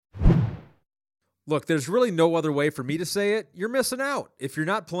Look, there's really no other way for me to say it. You're missing out. If you're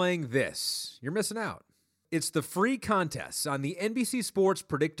not playing this, you're missing out. It's the free contests on the NBC Sports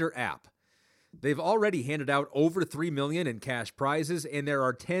Predictor app. They've already handed out over $3 million in cash prizes, and there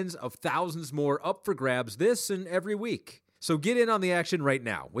are tens of thousands more up for grabs this and every week. So get in on the action right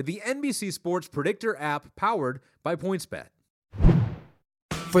now with the NBC Sports Predictor app powered by PointsBet.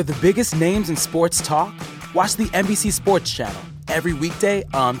 For the biggest names in sports talk, watch the NBC Sports Channel every weekday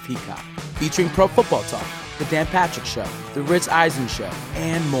on Peacock, featuring Pro Football Talk, The Dan Patrick Show, The Rich Eisen Show,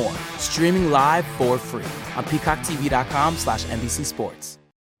 and more. Streaming live for free on peacocktv.com/NBC Sports.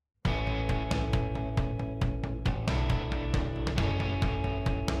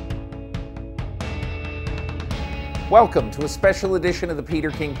 Welcome to a special edition of the Peter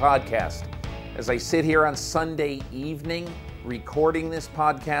King Podcast. As I sit here on Sunday evening recording this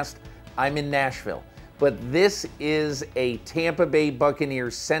podcast, I'm in Nashville. But this is a Tampa Bay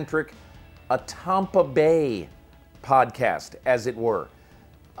Buccaneers-centric, a Tampa Bay podcast, as it were.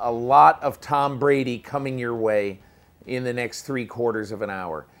 A lot of Tom Brady coming your way in the next 3/4 of an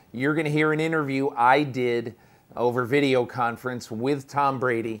hour. You're going to hear an interview I did over video conference with Tom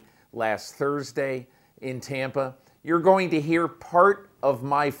Brady last Thursday in Tampa. You're going to hear part of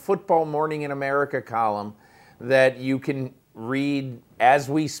my Football Morning in America column that you can read as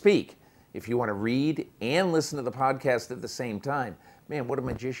we speak. If you want to read and listen to the podcast at the same time, man, what a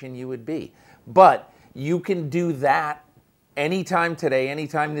magician you would be. But you can do that anytime today,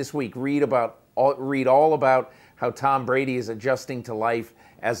 anytime this week. Read all about how Tom Brady is adjusting to life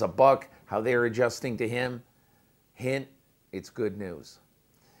as a Buc, how they're adjusting to him. Hint, it's good news.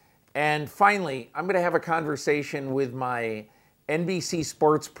 And finally, I'm going to have a conversation with my NBC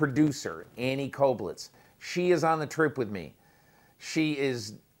Sports producer, Annie Koeblitz. She is on the trip with me. She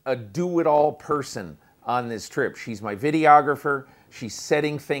is a do-it-all person on this trip. She's my videographer. She's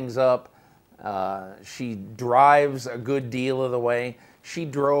setting things up. She drives a good deal of the way. She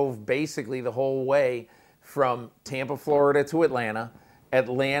drove basically the whole way from Tampa, Florida to Atlanta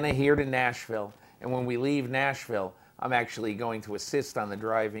here to Nashville. And when we leave Nashville, I'm actually going to assist on the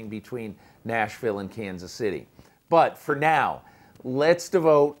driving between Nashville and Kansas City. But for now, let's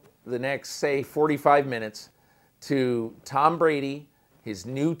devote the next, say, 45 minutes to Tom Brady, his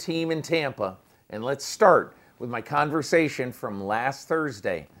new team in Tampa, and let's start with my conversation from last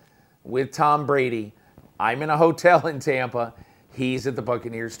Thursday with Tom Brady. I'm in a hotel in Tampa. He's at the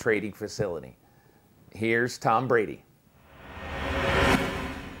Buccaneers trading facility. Here's Tom Brady.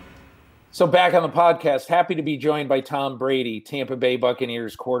 So back on the podcast, happy to be joined by Tom Brady, Tampa Bay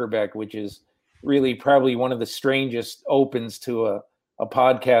Buccaneers quarterback, which is really probably one of the strangest opens to a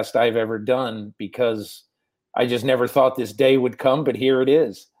podcast I've ever done, because I just never thought this day would come, but here it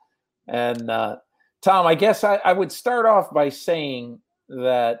is. And Tom, I guess I would start off by saying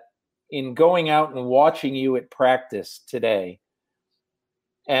that in going out and watching you at practice today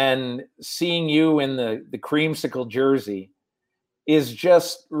and seeing you in the creamsicle jersey is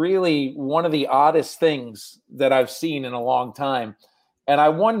just really one of the oddest things that I've seen in a long time. And I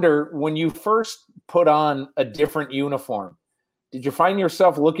wonder, when you first put on a different uniform, did you find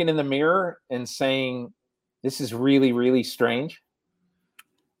yourself looking in the mirror and saying, this is really, really strange?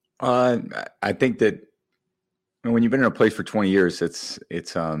 I think that when you've been in a place for 20 years, it's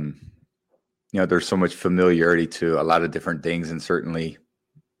there's so much familiarity to a lot of different things, and certainly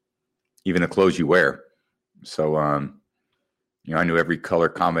even the clothes you wear. So, I knew every color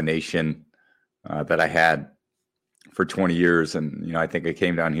combination that I had for 20 years. And, I think I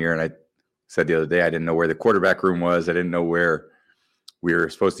came down here and I said the other day, I didn't know where the quarterback room was. I didn't know where we were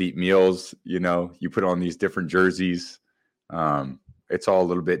supposed to eat meals. You put on these different jerseys. It's all a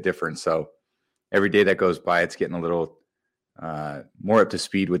little bit different. So every day that goes by, it's getting a little more up to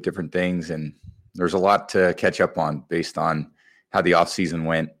speed with different things. And there's a lot to catch up on based on how the offseason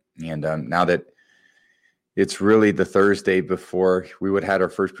went. And now that it's really the Thursday before we would have had our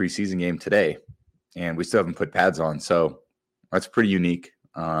first preseason game today, and we still haven't put pads on. So that's pretty unique.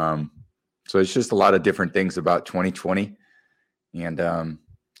 So it's just a lot of different things about 2020, and going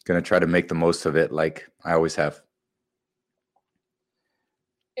to try to make the most of it like I always have.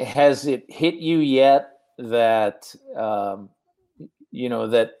 Has it hit you yet that,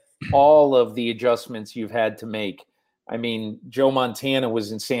 that all of the adjustments you've had to make? I mean, Joe Montana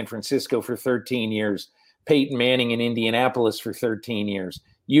was in San Francisco for 13 years. Peyton Manning in Indianapolis for 13 years.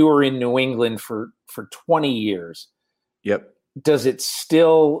 You were in New England for 20 years. Yep. Does it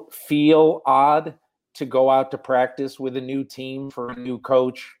still feel odd to go out to practice with a new team for a new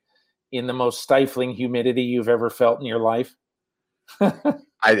coach in the most stifling humidity you've ever felt in your life?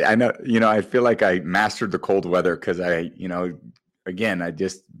 I know, I feel like I mastered the cold weather because I again, I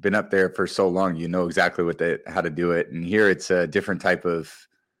just been up there for so long, you know exactly how to do it. And here it's a different type of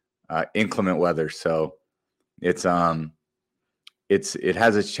inclement weather. So it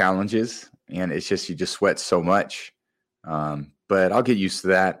has its challenges, and it's just, you just sweat so much. But I'll get used to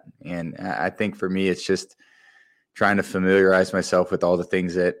that. And I think for me, it's just trying to familiarize myself with all the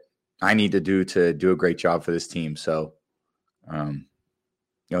things that I need to do a great job for this team. So,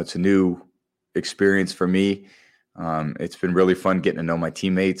 it's a new experience for me. It's been really fun getting to know my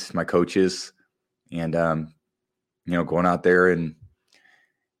teammates, my coaches, and, going out there and,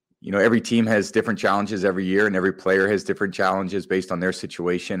 every team has different challenges every year, and every player has different challenges based on their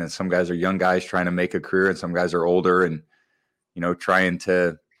situation. And some guys are young guys trying to make a career, and some guys are older and, trying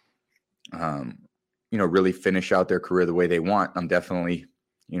to, really finish out their career the way they want. I'm definitely,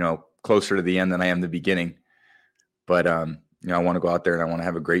 closer to the end than I am the beginning. But, I want to go out there and I want to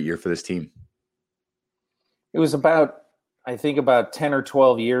have a great year for this team. It was about 10 or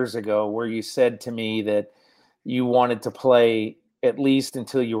 12 years ago where you said to me that you wanted to play at least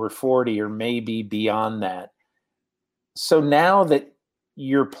until you were 40 or maybe beyond that. So now that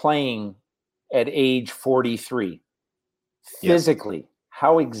you're playing at age 43, physically,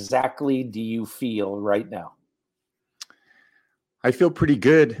 how exactly do you feel right now? I feel pretty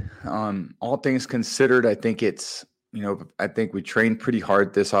good. All things considered, I think I think we trained pretty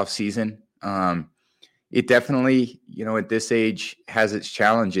hard this off season. It definitely, at this age has its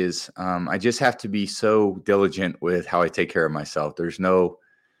challenges. I just have to be so diligent with how I take care of myself. There's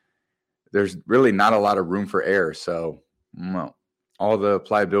really not a lot of room for error. So all the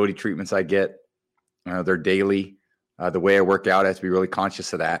pliability treatments I get, they're daily. The way I work out, I have to be really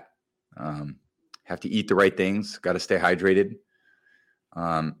conscious of that. Have to eat the right things. Got to stay hydrated.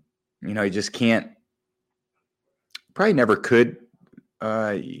 You just can't, probably never could,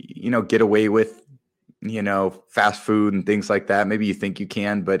 get away with, fast food and things like that. Maybe you think you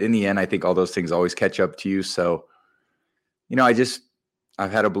can, but in the end, I think all those things always catch up to you. So,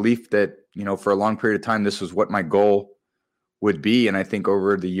 I've had a belief that, for a long period of time, this was what my goal would be. And I think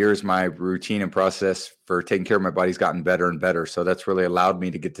over the years, my routine and process for taking care of my body's gotten better and better. So that's really allowed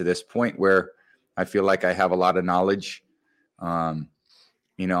me to get to this point where I feel like I have a lot of knowledge.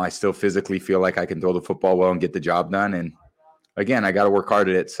 I still physically feel like I can throw the football well and get the job done. And again, I got to work hard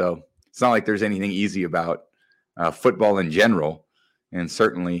at it. So it's not like there's anything easy about football in general. And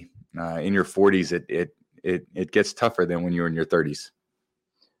certainly in your 40s, it gets tougher than when you're in your 30s.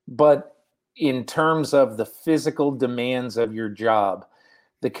 But in terms of the physical demands of your job,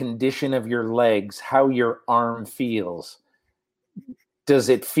 the condition of your legs, how your arm feels, does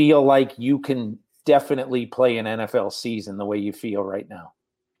it feel like you can definitely play an NFL season the way you feel right now?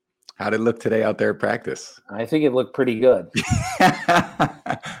 How did it look today out there at practice? I think it looked pretty good.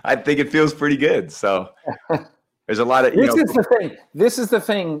 I think it feels pretty good. So there's a lot of, This is the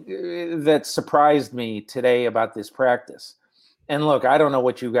thing that surprised me today about this practice. And look, I don't know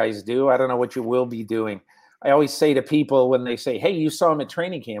what you guys do. I don't know what you will be doing. I always say to people when they say, hey, you saw him at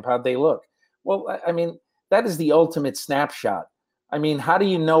training camp, how'd they look? Well, I mean, that is the ultimate snapshot. I mean, how do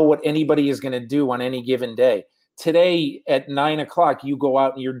you know what anybody is going to do on any given day? Today at 9:00, you go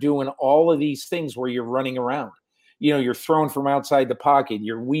out and you're doing all of these things where you're running around. You're throwing from outside the pocket.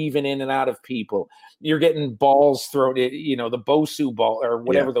 You're weaving in and out of people. You're getting balls thrown at, the Bosu ball or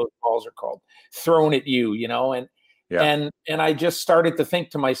whatever those balls are called, thrown at you, and I just started to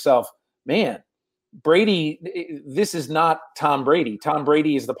think to myself, man, Brady, this is not Tom Brady. Tom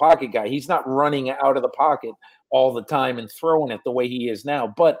Brady is the pocket guy. He's not running out of the pocket all the time and throwing it the way he is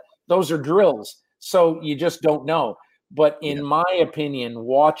now. But those are drills. So you just don't know. But in my opinion,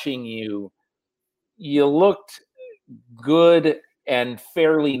 watching you looked good and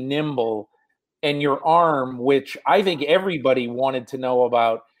fairly nimble. And your arm, which I think everybody wanted to know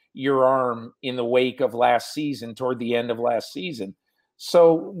about your arm in the wake of last season, toward the end of last season.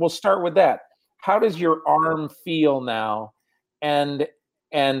 So we'll start with that. How does your arm feel now? And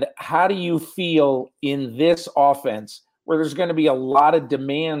how do you feel in this offense where there's going to be a lot of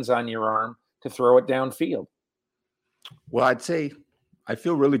demands on your arm to throw it downfield? Well, I'd say I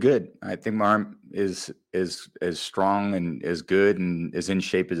feel really good. I think my arm is as strong and as good and as in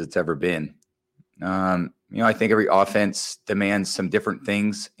shape as it's ever been. I think every offense demands some different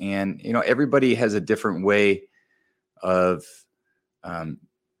things, and everybody has a different way of.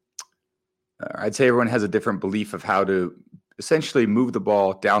 I'd say everyone has a different belief of how to essentially move the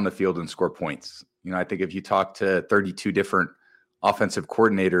ball down the field and score points. I think if you talk to 32 different offensive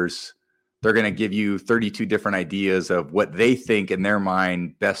coordinators, they're going to give you 32 different ideas of what they think in their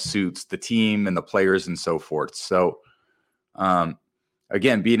mind best suits the team and the players and so forth. So I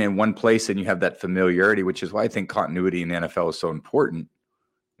again, being in one place and you have that familiarity, which is why I think continuity in the NFL is so important.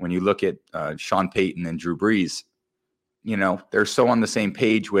 When you look at Sean Payton and Drew Brees, they're so on the same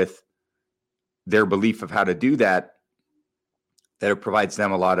page with their belief of how to do that it provides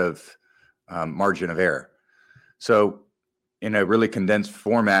them a lot of margin of error. So in a really condensed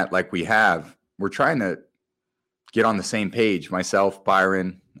format like we have, we're trying to get on the same page, myself,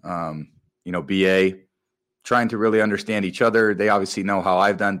 Byron, BA, trying to really understand each other. They obviously know how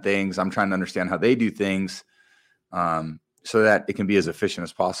I've done things. I'm trying to understand how they do things so that it can be as efficient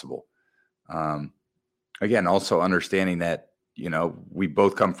as possible. Again, also understanding that, we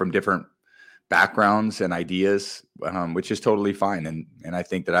both come from different backgrounds and ideas, which is totally fine. And I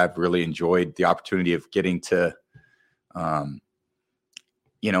think that I've really enjoyed the opportunity of getting to,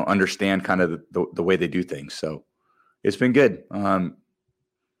 understand kind of the way they do things. So it's been good. I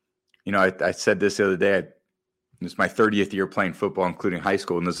said this the other day, it's my 30th year playing football, including high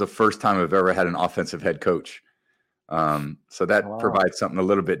school. And this is the first time I've ever had an offensive head coach. So that provides something a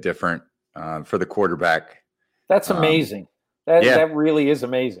little bit different for the quarterback. That's amazing. That really is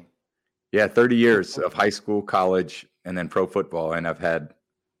amazing. Yeah. 30 years of high school, college, and then pro football. And I've had,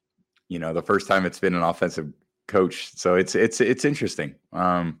 the first time it's been an offensive coach. So it's interesting.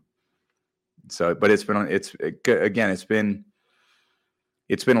 But it's been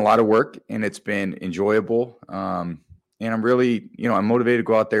a lot of work, and it's been enjoyable. And I'm really, I'm motivated to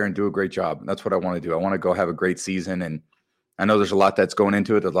go out there and do a great job. That's what I want to do. I want to go have a great season. And I know there's a lot that's going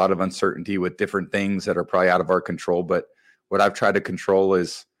into it. There's a lot of uncertainty with different things that are probably out of our control. But what I've tried to control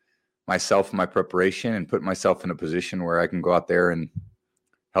is myself and my preparation, and put myself in a position where I can go out there and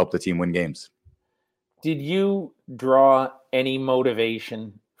help the team win games. Did you draw any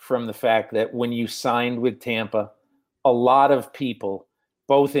motivation from the fact that when you signed with Tampa, a lot of people,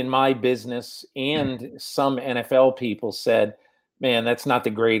 both in my business and some NFL people, said, man, that's not the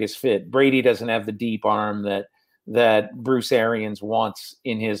greatest fit. Brady doesn't have the deep arm that Bruce Arians wants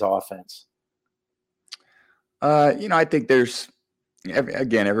in his offense? I think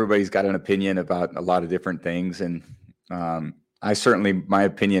everybody's got an opinion about a lot of different things. And my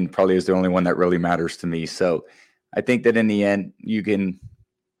opinion probably is the only one that really matters to me. So I think that in the end, you can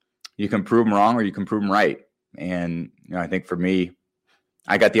prove them wrong or you can prove them right. And, I think for me,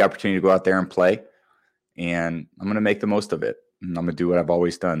 I got the opportunity to go out there and play, and I'm going to make the most of it. And I'm going to do what I've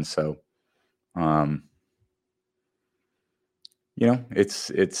always done. So,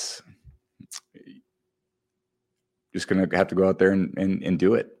 it's just going to have to go out there and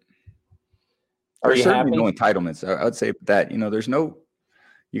do it. There's certainly no entitlements. I would say that, you got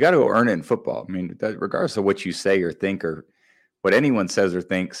to go earn it in football. I mean, regardless of what you say or think or what anyone says or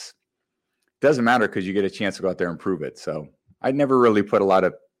thinks, it doesn't matter, because you get a chance to go out there and prove it. So I never really put a lot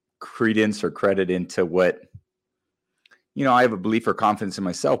of credence or credit into what, I have a belief or confidence in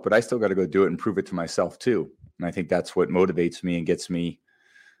myself, but I still got to go do it and prove it to myself too. And I think that's what motivates me and gets me,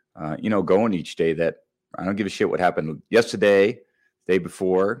 going each day, that I don't give a shit what happened yesterday, day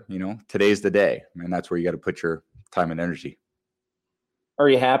before, today's the day. And that's where you got to put your time and energy. Are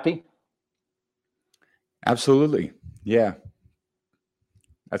you happy? Absolutely. Yeah.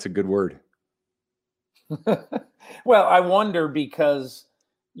 That's a good word. Well, I wonder, because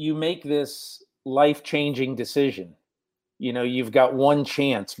you make this life-changing decision. You've got one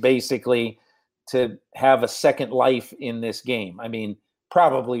chance basically to have a second life in this game. I mean,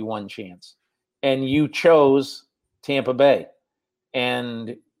 probably one chance. And you chose Tampa Bay.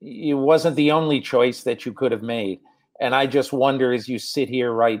 And it wasn't the only choice that you could have made. And I just wonder, as you sit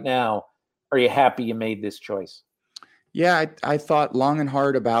here right now, are you happy you made this choice? Yeah, I thought long and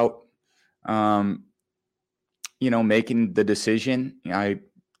hard about, making the decision. I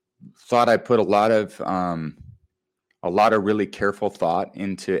thought I put a lot of really careful thought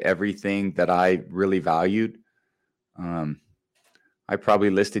into everything that I really valued. I probably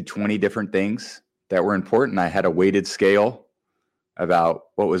listed 20 different things that were important. I had a weighted scale about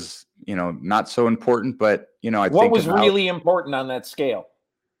what was, not so important, but, what was really important on that scale?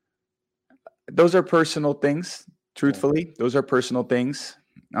 Those are personal things. Truthfully, those are personal things.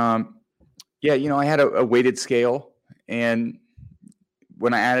 I had a weighted scale, and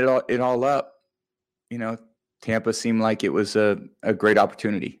when I added it all up, Tampa seemed like it was a great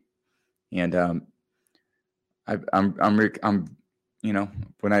opportunity. And if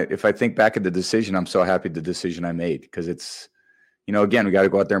I think back at the decision, I'm so happy the decision I made, because it's, again, we got to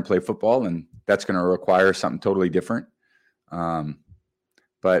go out there and play football, and that's going to require something totally different.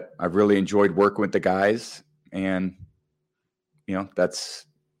 But I've really enjoyed working with the guys, and it's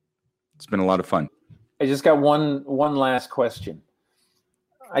been a lot of fun. I just got one last question.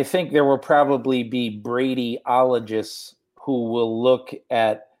 I think there will probably be Brady-ologists who will look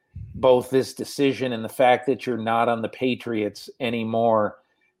at both this decision and the fact that you're not on the Patriots anymore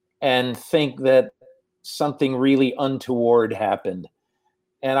and think that something really untoward happened.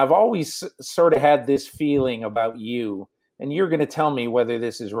 And I've always sort of had this feeling about you, and you're going to tell me whether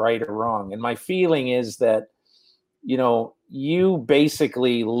this is right or wrong. And my feeling is that, you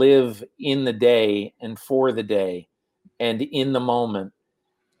basically live in the day and for the day and in the moment.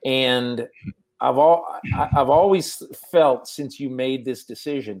 And I've always felt, since you made this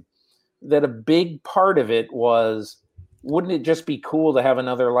decision, that a big part of it was, wouldn't it just be cool to have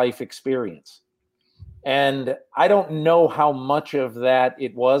another life experience? And I don't know how much of that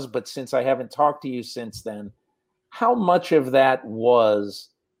it was, but since I haven't talked to you since then, how much of that was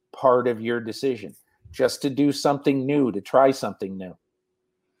part of your decision, just to do something new, to try something new?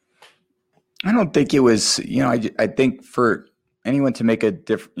 I don't think it was, I think for anyone to make a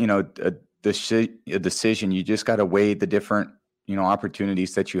different, a decision, you just got to weigh the different,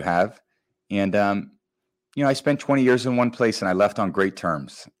 opportunities that you have. And, I spent 20 years in one place and I left on great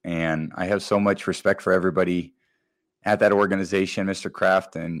terms. And I have so much respect for everybody at that organization, Mr.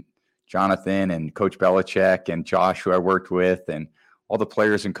 Kraft and Jonathan and Coach Belichick and Josh, who I worked with, and all the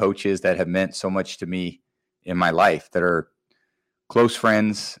players and coaches that have meant so much to me in my life, that are close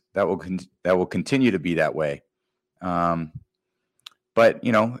friends, that will continue to be that way. But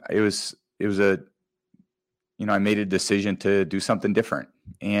it was I made a decision to do something different,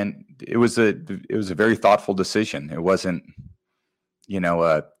 and it was a very thoughtful decision. It wasn't,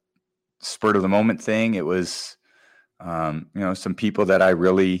 a spurt of the moment thing. It was, some people that I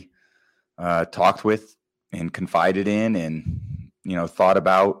really talked with and confided in, and thought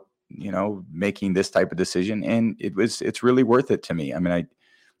about, making this type of decision, and it's really worth it to me. I mean,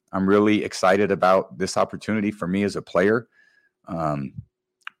 I'm really excited about this opportunity for me as a player.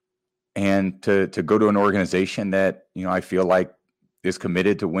 And to go to an organization that, I feel like is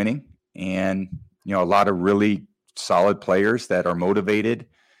committed to winning, and, a lot of really solid players that are motivated.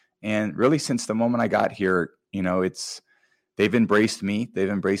 And really, since the moment I got here, they've embraced me. They've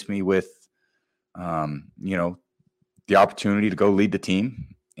embraced me with, the opportunity to go lead the team.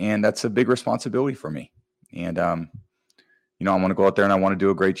 And that's a big responsibility for me. And, I want to go out there and I want to do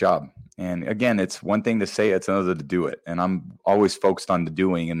a great job. And again, it's one thing to say, it's another to do it. And I'm always focused on the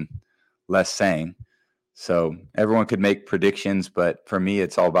doing and less saying. So everyone could make predictions, but for me,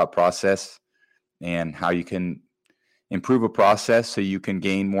 it's all about process and how you can improve a process so you can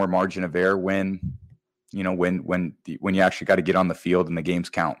gain more margin of error when you actually got to get on the field and the games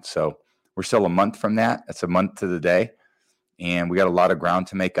count. So we're still a month from that. That's a month to the day. And we got a lot of ground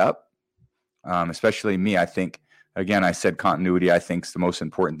to make up, especially me. I think, again, I said continuity, I think, is the most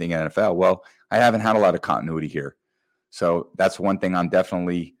important thing in NFL. Well, I haven't had a lot of continuity here. So that's one thing I'm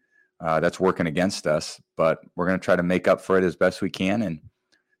definitely that's working against us, but we're going to try to make up for it as best we can. And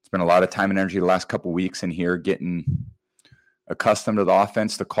it's been a lot of time and energy the last couple of weeks in here, getting accustomed to the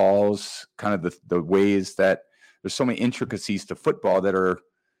offense, the calls, kind of the ways that there's so many intricacies to football that are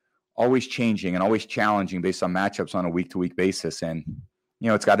always changing and always challenging based on matchups on a week-to-week basis. And,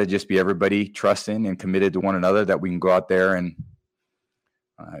 it's got to just be everybody trusting and committed to one another that we can go out there and,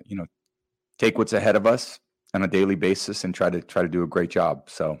 take what's ahead of us on a daily basis and try to do a great job.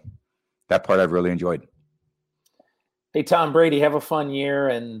 So that part I've really enjoyed. Hey, Tom Brady, have a fun year,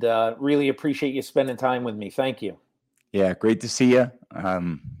 and really appreciate you spending time with me. Thank you. Yeah, great to see you. I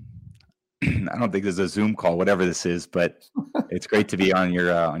don't think there's a Zoom call, whatever this is, but it's great to be on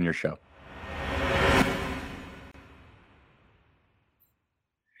your show.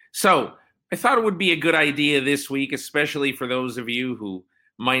 So I thought it would be a good idea this week, especially for those of you who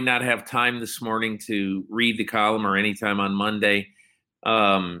might not have time this morning to read the column or anytime on Monday.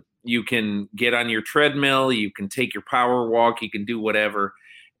 You can get on your treadmill, you can take your power walk, you can do whatever,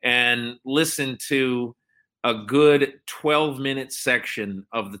 and listen to a good 12-minute section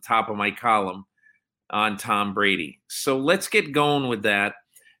of the top of my column on Tom Brady. So let's get going with that.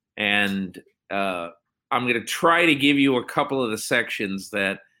 And I'm going to try to give you a couple of the sections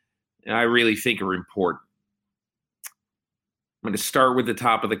that I really think are important. I'm going to start with the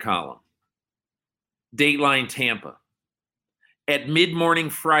top of the column. Dateline Tampa. At mid-morning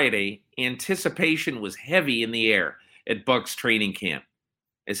Friday, anticipation was heavy in the air at Bucs training camp,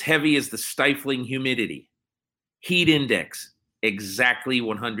 as heavy as the stifling humidity. Heat index, exactly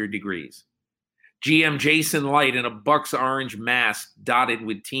 100 degrees. GM Jason Light in a Bucs orange mask dotted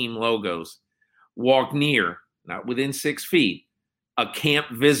with team logos walked near, not within 6 feet, a camp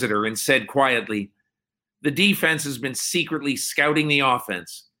visitor and said quietly, "The defense has been secretly scouting the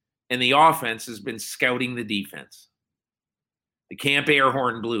offense, and the offense has been scouting the defense." The camp air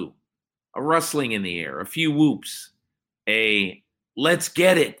horn blew, a rustling in the air, a few whoops. a let's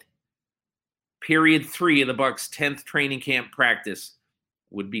get it. Period 3 of the Bucs' 10th training camp practice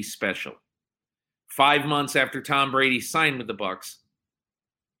would be special. 5 months after Tom Brady signed with the Bucs,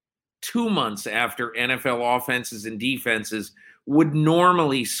 2 months after NFL offenses and defenses would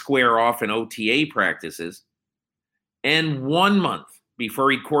normally square off in OTA practices, and 1 month before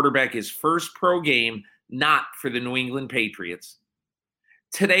he'd quarterback his first pro game not for the New England Patriots.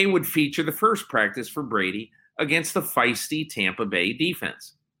 Today would feature the first practice for Brady against the feisty Tampa Bay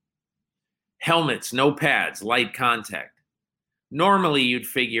defense. Helmets, no pads, light contact. Normally you'd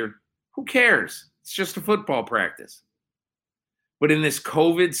figure, who cares? It's just a football practice. But in this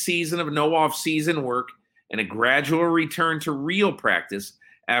COVID season of no off-season work and a gradual return to real practice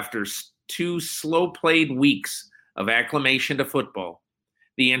after 2 slow-played weeks of acclimation to football,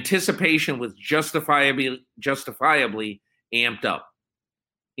 the anticipation was justifiably amped up.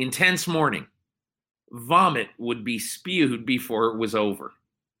 Intense morning. Vomit would be spewed before it was over.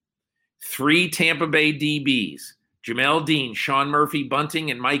 3 Tampa Bay DBs, Jamel Dean, Sean Murphy Bunting,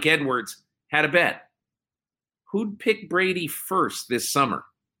 and Mike Edwards, had a bet. Who'd pick Brady first this summer?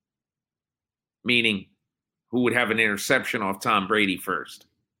 Meaning, who would have an interception off Tom Brady first?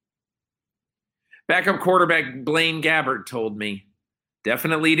 Backup quarterback Blaine Gabbert told me,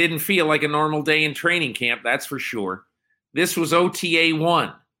 definitely didn't feel like a normal day in training camp, that's for sure. This was OTA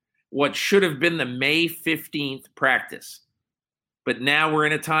 1, what should have been the May 15th practice. But now we're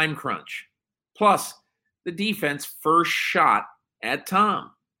in a time crunch. Plus, the defense first shot at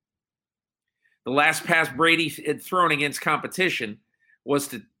Tom. The last pass Brady had thrown against competition was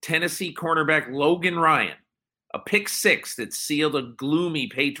to Tennessee cornerback Logan Ryan, a pick 6 that sealed a gloomy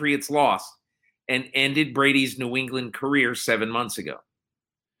Patriots loss and ended Brady's New England career 7 months ago.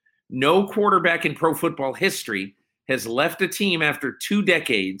 No quarterback in pro football history has left a team after 2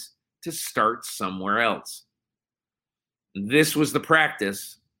 decades to start somewhere else. This was the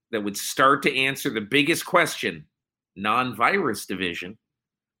practice that would start to answer the biggest question, non-virus division,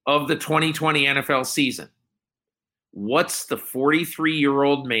 of the 2020 NFL season. What's the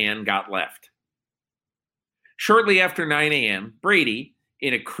 43-year-old man got left? Shortly after 9 a.m., Brady,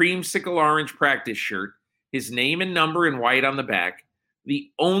 in a creamsicle orange practice shirt, his name and number in white on the back,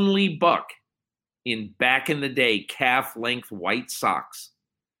 the only Buck in back-in-the-day calf-length white socks,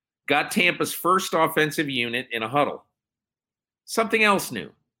 got Tampa's first offensive unit in a huddle. Something else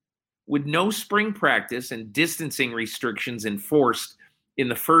new. With no spring practice and distancing restrictions enforced in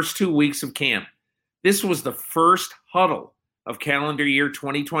the first 2 weeks of camp, this was the first huddle of calendar year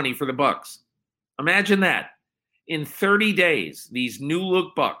 2020 for the Bucs. Imagine that. In 30 days, these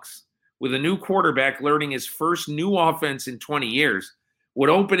new-look Bucs, with a new quarterback learning his first new offense in 20 years, would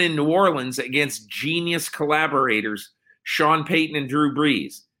open in New Orleans against genius collaborators Sean Payton and Drew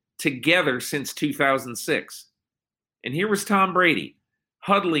Brees, together since 2006. And here was Tom Brady,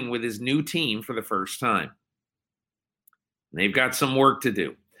 huddling with his new team for the first time. They've got some work to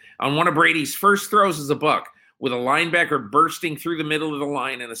do. On one of Brady's first throws as a Buck, with a linebacker bursting through the middle of the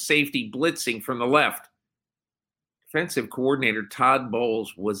line and a safety blitzing from the left, defensive coordinator Todd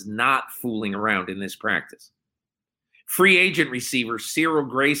Bowles was not fooling around in this practice. Free agent receiver Cyril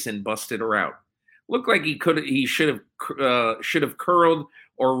Grayson busted her out. Looked like he should have curled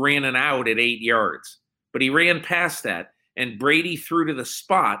or ran an out at 8 yards. But he ran past that, and Brady threw to the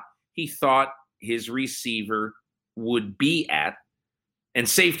spot he thought his receiver would be at, and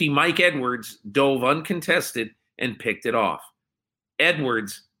safety Mike Edwards dove uncontested and picked it off.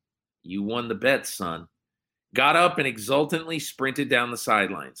 Edwards, you won the bet, son, got up and exultantly sprinted down the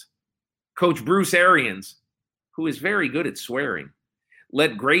sidelines. Coach Bruce Arians, who is very good at swearing,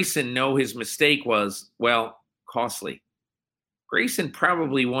 let Grayson know his mistake was, well, costly. Grayson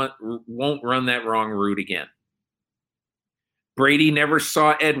probably won't run that wrong route again. Brady never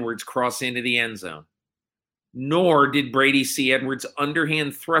saw Edwards cross into the end zone, nor did Brady see Edwards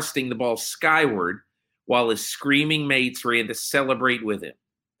underhand thrusting the ball skyward while his screaming mates ran to celebrate with him.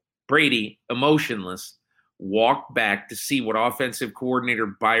 Brady, emotionless, walked back to see what offensive coordinator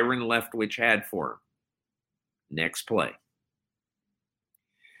Byron Leftwich had for him. Next play.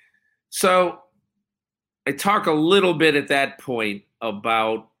 So I talk a little bit at that point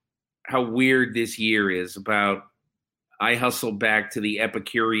about how weird this year is, about I hustle back to the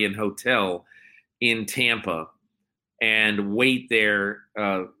Epicurean Hotel in Tampa and wait there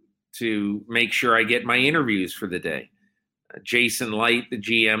to make sure I get my interviews for the day. Jason Light, the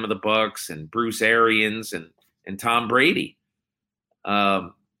GM of the Bucs, and Bruce Arians and Tom Brady.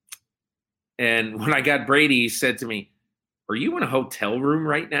 And when I got Brady, he said to me, "Are you in a hotel room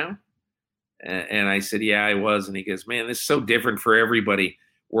right now?" And I said, "Yeah, I was." And he goes, "Man, this is so different for everybody.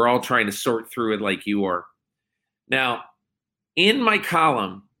 We're all trying to sort through it like you are." Now, In my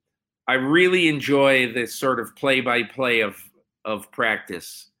column, I really enjoy this sort of play-by-play of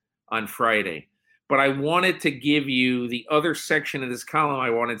practice on Friday. But I wanted to give you the other section of this column I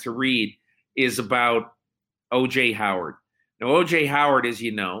wanted to read is about O.J. Howard. Now, O.J. Howard, as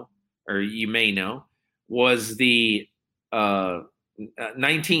you know, or you may know, was the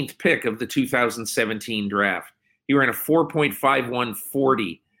 19th pick of the 2017 draft. He ran a 4.51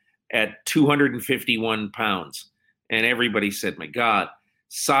 40 at 251 pounds. And everybody said, my God,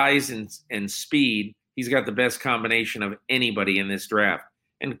 size and speed, he's got the best combination of anybody in this draft.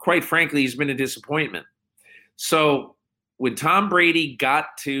 And quite frankly, he's been a disappointment. So when Tom Brady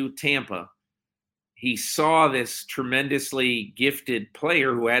got to Tampa, he saw this tremendously gifted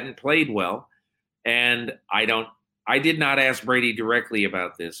player who hadn't played well. And I did not ask Brady directly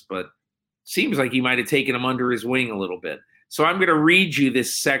about this, but seems like he might have taken him under his wing a little bit. So I'm going to read you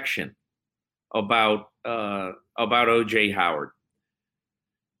this section about O.J. Howard.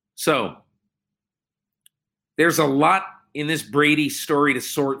 So there's a lot in this Brady story to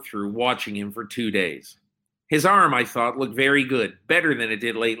sort through watching him for 2 days. His arm, I thought, looked very good, better than it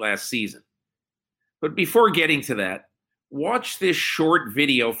did late last season. But before getting to that, watch this short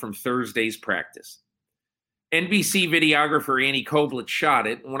video from Thursday's practice. NBC videographer Annie Koeblitz shot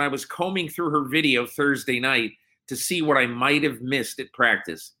it when I was combing through her video Thursday night to see what I might have missed at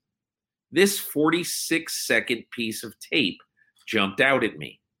practice. This 46-second piece of tape jumped out at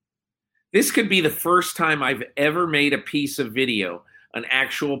me. This could be the first time I've ever made a piece of video an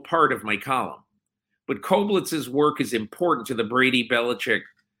actual part of my column. But Koeblitz's work is important to the Brady Bucs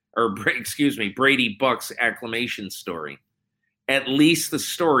acclamation story. At least the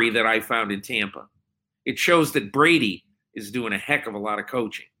story that I found in Tampa. It shows that Brady is doing a heck of a lot of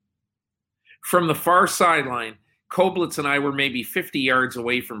coaching. From the far sideline, Koeblitz and I were maybe 50 yards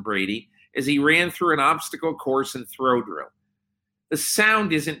away from Brady as he ran through an obstacle course and throw drill. The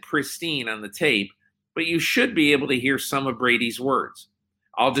sound isn't pristine on the tape, but you should be able to hear some of Brady's words.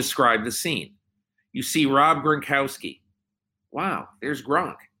 I'll describe the scene. You see Rob Gronkowski. Wow, there's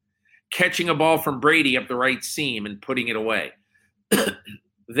Gronk. Catching a ball from Brady up the right seam and putting it away.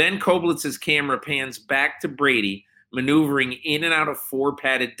 Then Koeblitz's camera pans back to Brady, maneuvering in and out of 4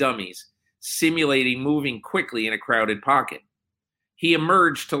 padded dummies, simulating moving quickly in a crowded pocket. He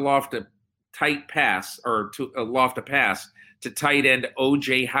emerged to loft a pass to tight end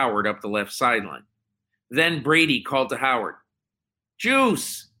O.J. Howard up the left sideline. Then Brady called to Howard.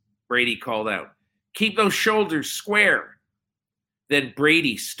 Juice, Brady called out. Keep those shoulders square. Then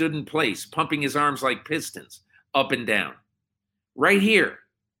Brady stood in place, pumping his arms like pistons, up and down. Right here.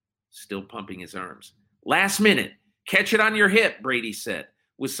 Still pumping his arms. Last minute. Catch it on your hip, Brady said,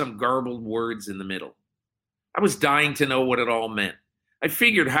 with some garbled words in the middle. I was dying to know what it all meant. I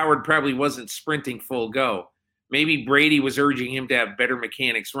figured Howard probably wasn't sprinting full go. Maybe Brady was urging him to have better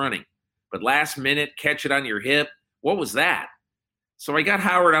mechanics running. But last minute, catch it on your hip, what was that? So I got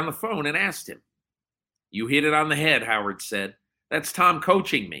Howard on the phone and asked him. You hit it on the head, Howard said. That's Tom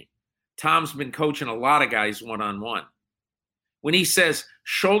coaching me. Tom's been coaching a lot of guys one-on-one. When he says,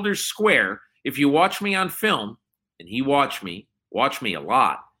 shoulders square, if you watch me on film, and he watched me a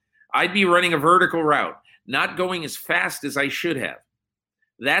lot, I'd be running a vertical route, not going as fast as I should have.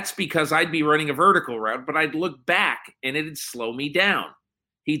 That's because I'd be running a vertical route, but I'd look back and it'd slow me down.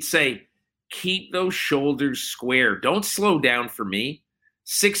 He'd say, keep those shoulders square. Don't slow down for me.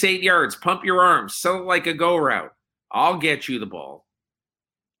 6-8 yards, pump your arms, sell it like a go route. I'll get you the ball.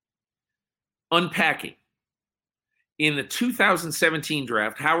 Unpacking. In the 2017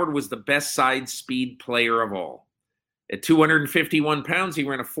 draft, Howard was the best side speed player of all. At 251 pounds, he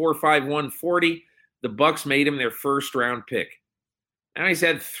ran a 4.51 40. The Bucs made him their first round pick. Now he's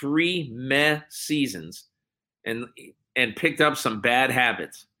had 3 meh seasons and picked up some bad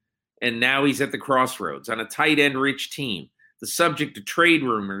habits. And now he's at the crossroads on a tight end rich team, the subject of trade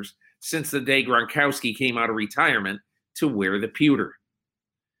rumors since the day Gronkowski came out of retirement to wear the pewter.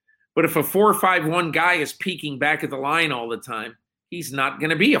 But if a 4.51 guy is peeking back at the line all the time, he's not going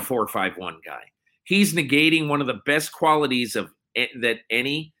to be a 4.51 guy. He's negating one of the best qualities that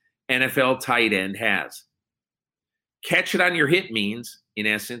any NFL tight end has. Catch it on your hip means, in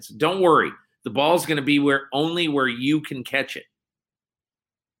essence, don't worry. The ball's going to be only where you can catch it.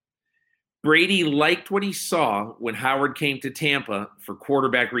 Brady liked what he saw when Howard came to Tampa for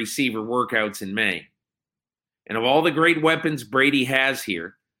quarterback receiver workouts in May. And of all the great weapons Brady has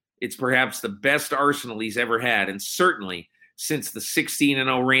here, it's perhaps the best arsenal he's ever had, and certainly since the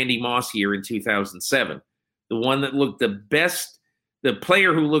 16-0 Randy Moss year in 2007. The one that looked the best, the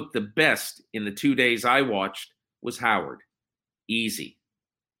player who looked the best in the 2 days I watched was Howard. Easy.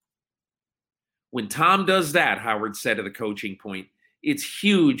 When Tom does that, Howard said at the coaching point, it's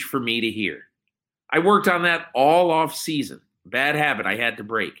huge for me to hear. I worked on that all off season. Bad habit I had to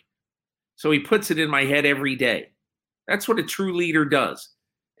break. So he puts it in my head every day. That's what a true leader does.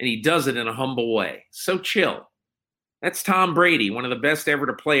 And he does it in a humble way. So chill. That's Tom Brady, one of the best ever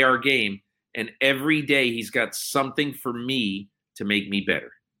to play our game. And every day he's got something for me to make me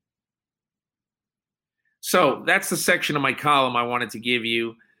better. So that's the section of my column I wanted to give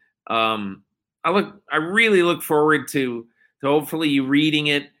you. I really look forward to hopefully you reading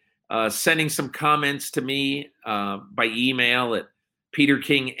it, sending some comments to me by email at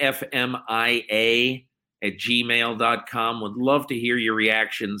peterkingfmia@gmail.com. Would love to hear your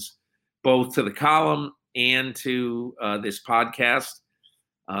reactions both to the column and to this podcast.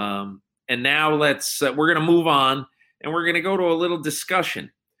 And now we're going to move on, and we're going to go to a little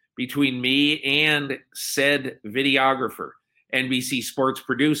discussion between me and said videographer, NBC sports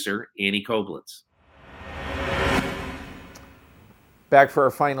producer, Annie Koeblitz. Back for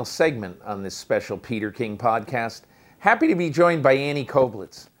our final segment on this special Peter King podcast. Happy to be joined by Annie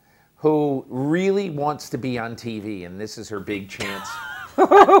Koeblitz, who really wants to be on TV, and this is her big chance.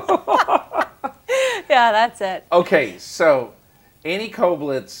 Yeah, that's it. Okay, so Annie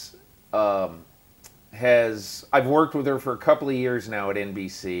Koeblitz I've worked with her for a couple of years now at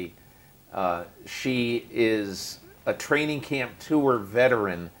NBC. She is a training camp tour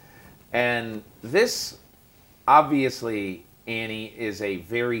veteran, and this, obviously, Annie, is a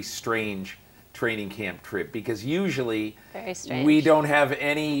very strange training camp trip, because usually we don't have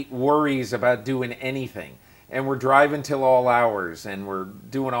any worries about doing anything, and we're driving till all hours, and we're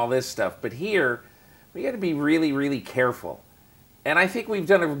doing all this stuff. But here, we got to be really, really careful. And I think we've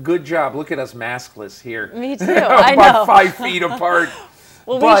done a good job. Look at us maskless here. Me too. I know. About 5 feet apart.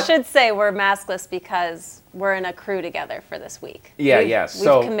 Well, we should say we're maskless because we're in a crew together for this week. Yeah.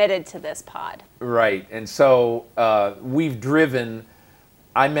 We've committed to this pod. Right. And so we've driven.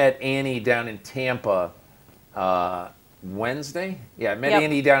 I met Annie down in Tampa Wednesday. Yeah, I met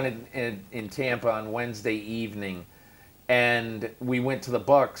Annie down in Tampa on Wednesday evening. And we went to the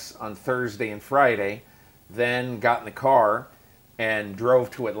Bucs on Thursday and Friday, then got in the car and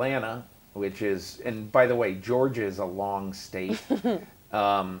drove to Atlanta, which is, and by the way, Georgia is a long state.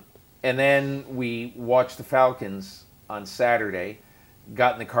 And then we watched the Falcons on Saturday,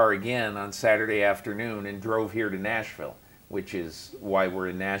 got in the car again on Saturday afternoon, and drove here to Nashville, which is why we're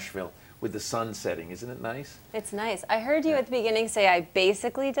in Nashville with the sun setting. Isn't it nice? It's nice. I heard you at the beginning say I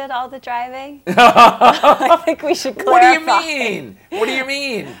basically did all the driving. I think we should clarify. What do you mean? What do you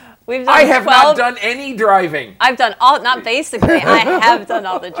mean? We've done I have not done any driving. I've done all, not basically, I have done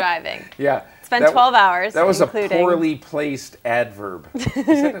all the driving. Yeah. Spent 12 hours. That was a poorly placed adverb. Is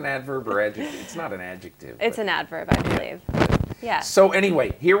that an adverb or adjective? It's not an adjective. It's an adverb, I believe. Yeah. So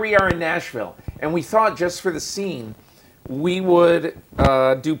anyway, here we are in Nashville, and we thought just for the scene, we would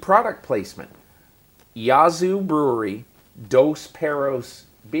do product placement. Yazoo Brewery, Dos Perros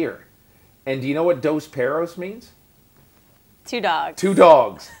beer. And do you know what Dos Perros means? 2 dogs. 2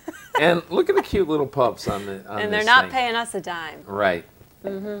 dogs. And look at the cute little pups on the and they're not paying us a dime. Right.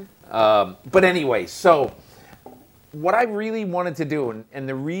 Mm-hmm. But anyway, so what I really wanted to do, and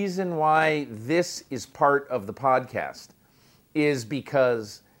the reason why this is part of the podcast, is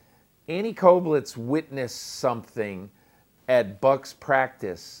because Annie Koeblitz witnessed something at Bucs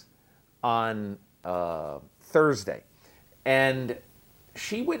practice on Thursday. And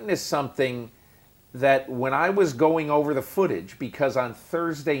she witnessed something that when I was going over the footage, because on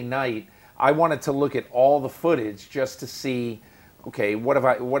Thursday night, I wanted to look at all the footage just to see, okay,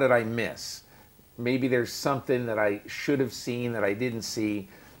 what did I miss? Maybe there's something that I should have seen that I didn't see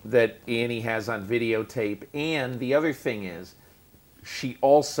that Annie has on videotape. And the other thing is, she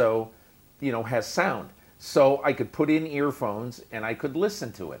also, has sound. So I could put in earphones and I could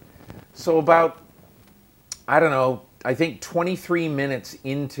listen to it. So about, I think 23 minutes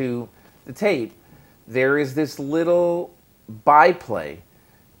into the tape, there is this little byplay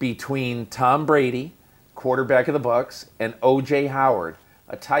between Tom Brady, quarterback of the Bucs, and O.J. Howard,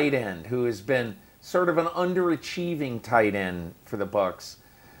 a tight end who has been sort of an underachieving tight end for the Bucs.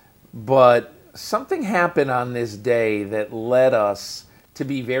 But something happened on this day that led us to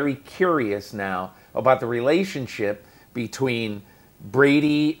be very curious now about the relationship between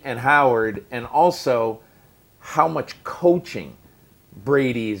Brady and Howard, and also how much coaching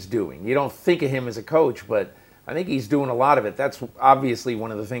Brady is doing. You don't think of him as a coach, but I think he's doing a lot of it. That's obviously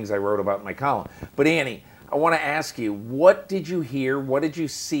one of the things I wrote about in my column. But Annie, I want to ask you, what did you hear? What did you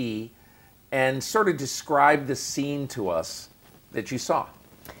see? And sort of describe the scene to us that you saw.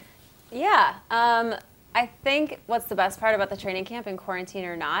 Yeah. I think what's the best part about the training camp, in quarantine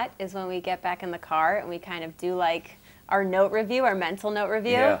or not, is when we get back in the car and we kind of do like our note review, our mental note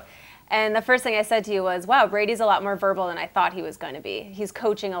review. Yeah. And the first thing I said to you was, wow, Brady's a lot more verbal than I thought he was going to be. He's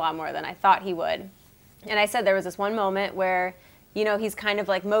coaching a lot more than I thought he would. And I said there was this one moment where, you know, he's kind of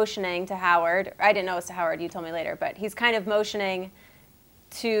like motioning to Howard. I didn't know it was to Howard, you told me later, but he's kind of motioning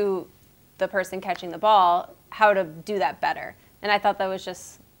to the person catching the ball how to do that better. And I thought that was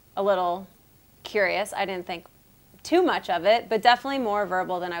just a little curious. I didn't think too much of it, but definitely more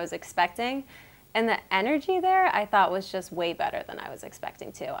verbal than I was expecting. And the energy there, I thought, was just way better than I was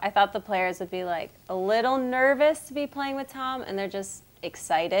expecting to. I thought the players would be like a little nervous to be playing with Tom, and they're just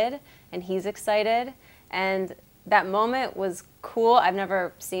excited, and he's excited. And that moment was cool. I've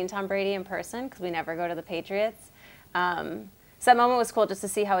never seen Tom Brady in person because we never go to the Patriots. So that moment was cool just to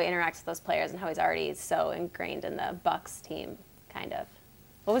see how he interacts with those players and how he's already so ingrained in the Bucs team, kind of.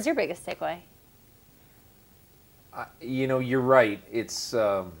 What was your biggest takeaway? You know, you're right. It's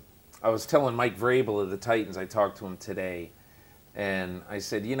I was telling Mike Vrabel of the Titans, I talked to him today, and I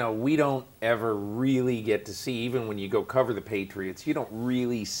said, you know, we don't ever really get to see, even when you go cover the Patriots, you don't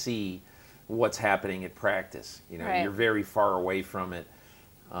really see what's happening at practice. You know, Right. You're very far away from it.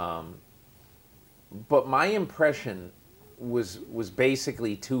 But my impression was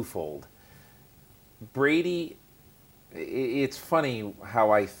basically twofold. Brady, it's funny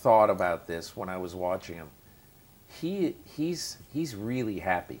how I thought about this when I was watching him. He's really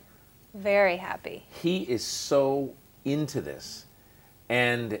happy. Very happy. He is so into this,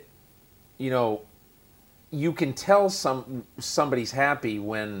 and you know, you can tell somebody's happy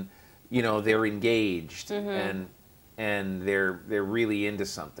when, you know, they're engaged and they're really into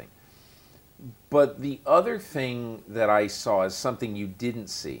something. But the other thing that I saw is something you didn't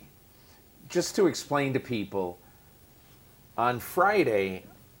see. Just to explain to people, on Friday,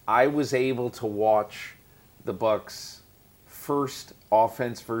 I was able to watch the Bucs' first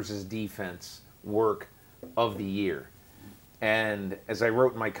offense versus defense work of the year. And as I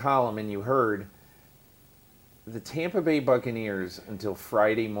wrote in my column, and you heard, the Tampa Bay Buccaneers until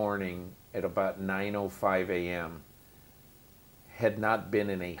Friday morning at about 9:05 a.m. had not been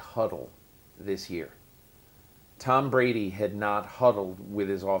in a huddle this year. Tom Brady had not huddled with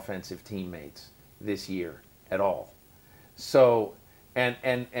his offensive teammates this year at all. So,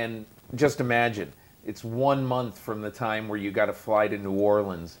 and just imagine, it's 1 month from the time where you got to fly to New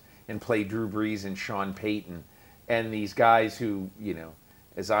Orleans and play Drew Brees and Sean Payton, and these guys who, you know,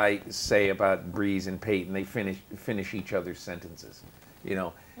 as I say about Brees and Payton, they finish each other's sentences, you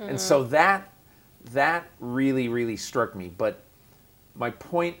know. And so that really, really struck me. But my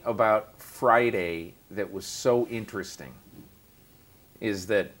point about Friday that was so interesting is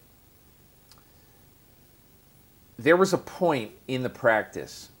that there was a point in the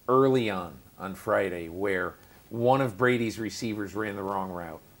practice early on Friday where one of Brady's receivers ran the wrong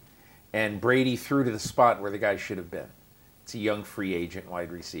route, and Brady threw to the spot where the guy should have been. It's a young free agent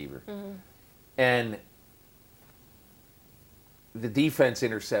wide receiver. And the defense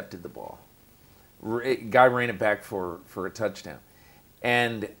intercepted the ball. Guy ran it back for a touchdown.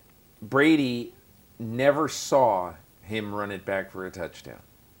 And Brady never saw him run it back for a touchdown.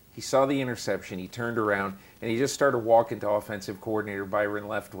 He saw the interception, he turned around, and he just started walking to offensive coordinator Byron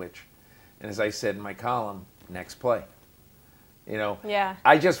Leftwich. And as I said in my column, next play. You know, Yeah.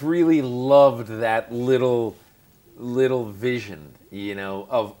 I just really loved that little vision, you know,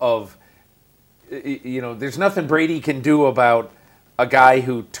 of you know, there's nothing Brady can do about a guy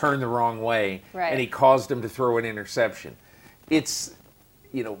who turned the wrong way Right. and he caused him to throw an interception. It's,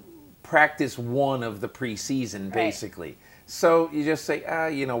 you know, practice one of the preseason, basically. So you just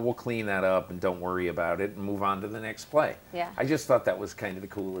say, you know, we'll clean that up and don't worry about it and move on to the next play. Yeah. I just thought that was kind of the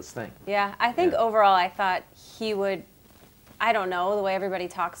coolest thing. Yeah, I think overall I thought he would, I don't know, the way everybody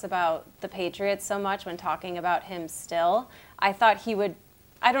talks about the Patriots so much when talking about him still, I thought he would,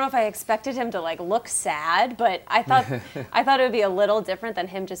 I don't know if I expected him to like look sad, but I thought it would be a little different than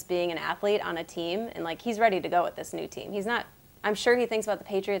him just being an athlete on a team, and like he's ready to go with this new team. He's not, I'm sure he thinks about the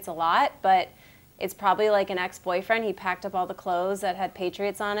Patriots a lot, but it's probably like an ex-boyfriend. He packed up all the clothes that had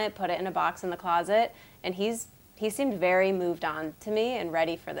Patriots on it, put it in a box in the closet, and he seemed very moved on to me and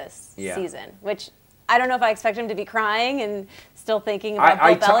ready for this season, which I don't know if I expect him to be crying and still thinking about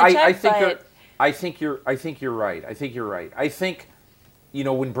Bill Belichick. I think you're right. I think, you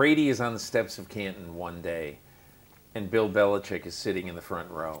know, when Brady is on the steps of Canton one day and Bill Belichick is sitting in the front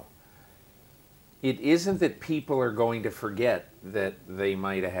row, it isn't that people are going to forget that they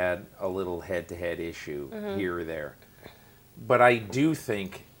might have had a little head-to-head issue here or there. But I do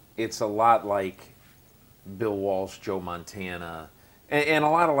think it's a lot like Bill Walsh, Joe Montana, and a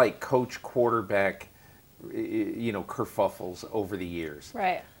lot of like coach quarterback kerfuffles over the years.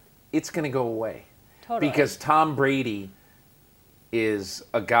 Right. It's going to go away. Totally. Because Tom Brady is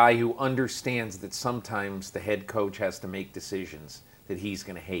a guy who understands that sometimes the head coach has to make decisions that he's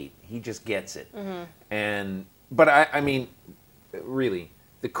going to hate. He just gets it. But I mean, really,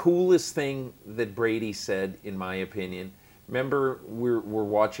 the coolest thing that Brady said, in my opinion, remember we're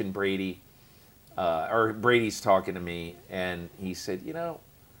watching Brady, or Brady's talking to me, and he said,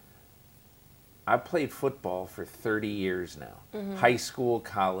 I've played football for 30 years now, high school,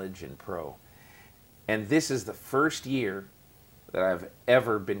 college, and pro. And this is the first year that I've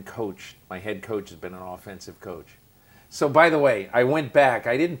ever been coached. My head coach has been an offensive coach. So, by the way, I went back.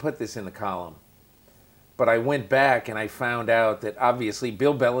 I didn't put this in the column, but I went back and I found out that obviously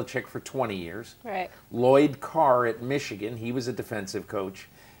Bill Belichick for 20 years. Right. Lloyd Carr at Michigan, he was a defensive coach.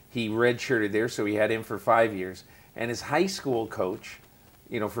 He redshirted there, so he had him for 5 years. And his high school coach,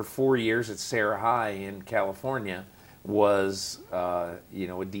 for 4 years at Sarah High in California, was, a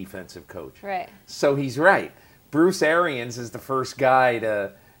defensive coach. Right. So he's right. Bruce Arians is the first guy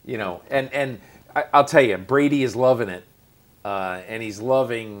to, and I'll tell you, Brady is loving it, and he's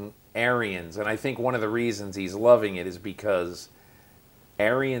loving Arians. And I think one of the reasons he's loving it is because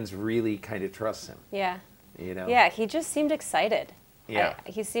Arians really kind of trusts him. Yeah. Yeah, he just seemed excited. Yeah.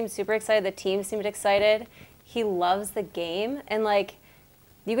 He seemed super excited. The team seemed excited. He loves the game. And,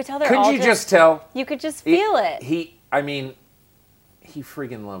 you could tell they're all Couldn't you just tell? You could just feel it. He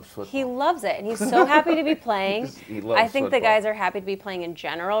friggin' loves football. He loves it, and he's so happy to be playing. He loves I think football. the guys are happy to be playing in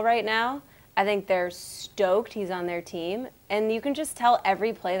general right now. I think they're stoked he's on their team, and you can just tell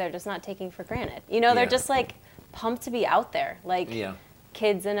every play they're just not taking for granted. They're just pumped to be out there,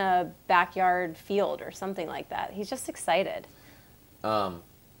 kids in a backyard field or something like that. He's just excited.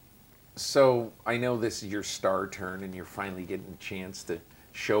 So I know this is your star turn, and you're finally getting a chance to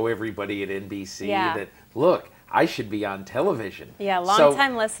show everybody at NBC that, look, I should be on television. Yeah,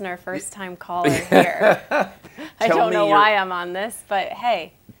 long-time listener, first-time caller here. I don't know why I'm on this, but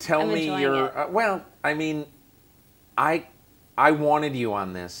hey, tell I'm me enjoying your. it. I wanted you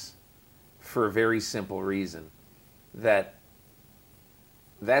on this for a very simple reason. That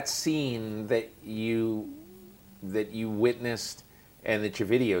scene that you witnessed and that you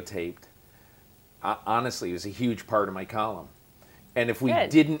videotaped, honestly, was a huge part of my column. And if we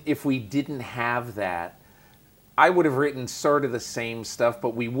didn't have that, I would have written sort of the same stuff,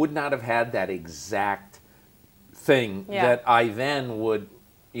 but we would not have had that exact thing that I then would,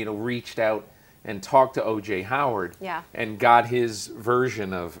 reached out and talked to O.J. Howard and got his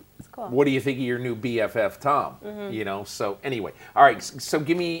version of, cool. What do you think of your new BFF, Tom? So anyway. All right, so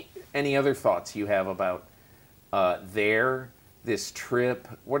give me any other thoughts you have about this trip.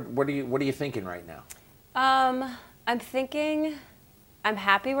 What are you thinking right now? I'm thinking, I'm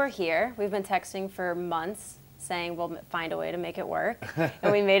happy we're here. We've been texting for months saying we'll find a way to make it work,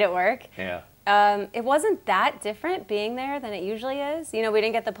 and we made it work. Yeah. It wasn't that different being there than it usually is. We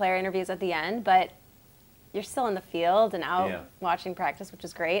didn't get the player interviews at the end, but you're still in the field and out watching practice, which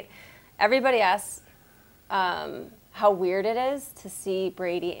is great. Everybody asks how weird it is to see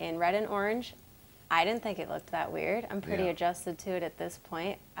Brady in red and orange. I didn't think it looked that weird. I'm pretty adjusted to it at this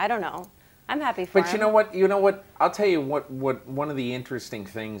point. I don't know. I'm happy for him. But you know what? I'll tell you what one of the interesting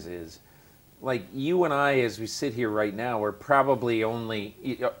things is, you and I, as we sit here right now, are probably only,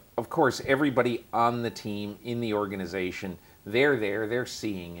 of course, everybody on the team, in the organization, they're there, they're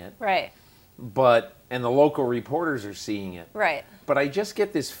seeing it. Right. And the local reporters are seeing it. Right. But I just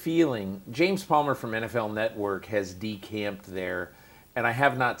get this feeling, James Palmer from NFL Network has decamped there, and I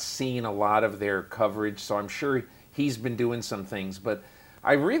have not seen a lot of their coverage, so I'm sure he's been doing some things. But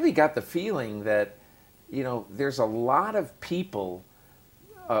I really got the feeling that, there's a lot of people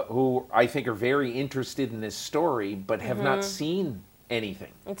who I think are very interested in this story, but have not seen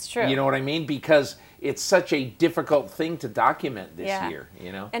anything. It's true. You know what I mean? Because it's such a difficult thing to document this year,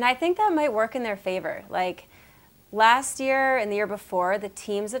 And I think that might work in their favor. Last year and the year before, the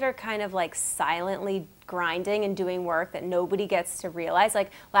teams that are kind of silently grinding and doing work that nobody gets to realize.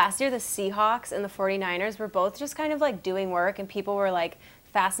 Last year, the Seahawks and the 49ers were both just kind of doing work, and people were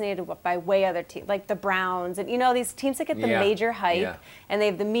fascinated by way other teams, like the Browns, and these teams that get the major hype, and they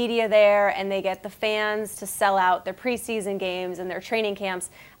have the media there, and they get the fans to sell out their preseason games and their training camps.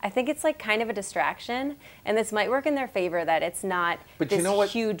 I think it's kind of a distraction, and this might work in their favor that it's not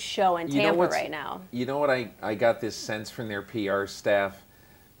this huge show in Tampa right now. You know what? I got this sense from their PR staff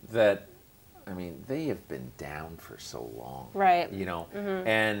that, they have been down for so long. Right.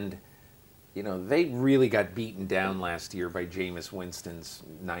 And they really got beaten down last year by Jameis Winston's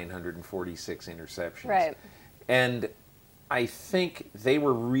 946 interceptions. Right. And I think they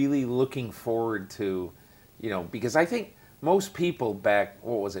were really looking forward to because I think most people back,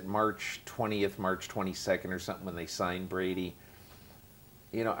 what was it, March 20th, March 22nd or something when they signed Brady,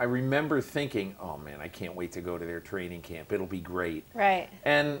 I remember thinking, oh man, I can't wait to go to their training camp. It'll be great. Right.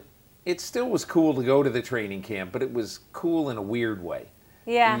 And it still was cool to go to the training camp, but it was cool in a weird way.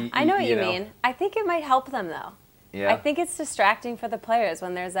 Yeah, I know what you mean. I think it might help them, though. Yeah. I think it's distracting for the players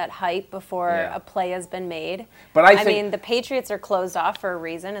when there's that hype before a play has been made. But I mean, the Patriots are closed off for a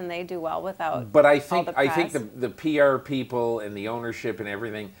reason, and they do well without. But I all think the press. the PR people and the ownership and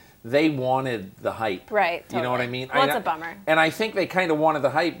everything, they wanted the hype. Right. You know what I mean? Well, it's a bummer. And I think they kind of wanted the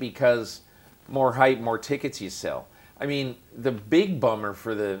hype because more hype, more tickets you sell. I mean, the big bummer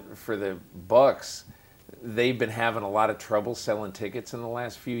for the Bucs, they've been having a lot of trouble selling tickets in the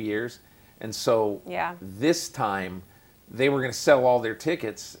last few years. And so this time they were going to sell all their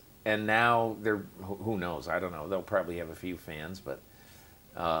tickets, and now they're, who knows? I don't know. They'll probably have a few fans, but...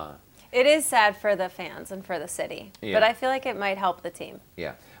 it is sad for the fans and for the city, but I feel like it might help the team.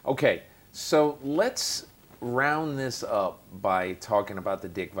 Yeah. Okay, so let's round this up by talking about the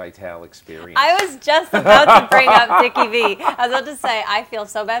Dick Vitale experience. I was just about to bring up Dickie V. I was about to say, I feel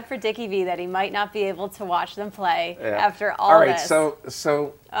so bad for Dickie V that he might not be able to watch them play after all this. All right,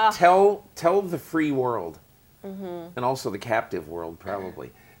 so tell the free world, and also the captive world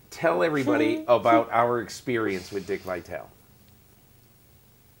probably, tell everybody about our experience with Dick Vitale.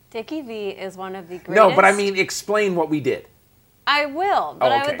 Dickie V is one of the greatest... No, but I mean, explain what we did. I will,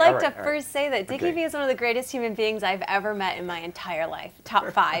 but I would like to right. first say that Dickie V is one of the greatest human beings I've ever met in my entire life. Top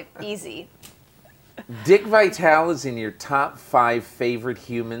 5, easy. Dick Vitale is in your top 5 favorite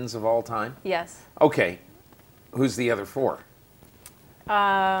humans of all time? Yes. Okay. Who's the other 4?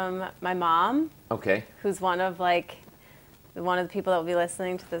 My mom. Okay. Who's one of the people that will be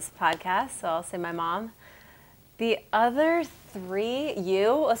listening to this podcast, so I'll say my mom. The other 3,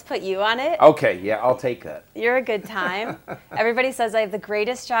 you. Let's put you on it. Okay, yeah, I'll take that. You're a good time. Everybody says I have the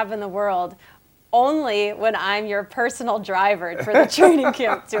greatest job in the world, only when I'm your personal driver for the training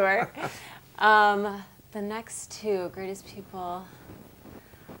camp tour. The next 2, greatest people.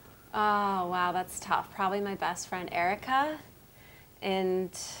 Oh, wow, that's tough. Probably my best friend, Erica. And,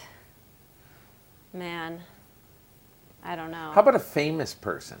 man, I don't know. How about a famous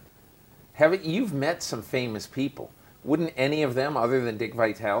person? You've met some famous people. Wouldn't any of them, other than Dick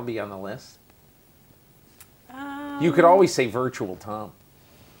Vitale, be on the list? You could always say Virtual Tom.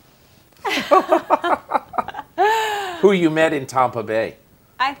 Who you met in Tampa Bay.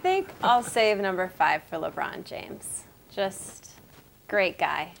 I think I'll save number 5 for LeBron James. Just great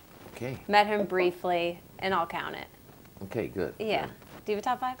guy. Okay. Met him briefly, and I'll count it. Okay, good. Yeah. Do you have a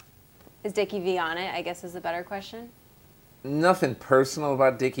top 5? Is Dickie V on it, I guess is the better question? Nothing personal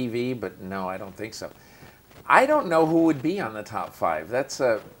about Dickie V, but no, I don't think so. I don't know who would be on the top 5.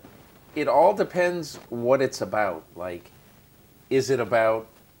 It all depends what it's about. Like, is it about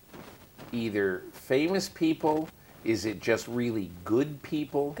either famous people? Is it just really good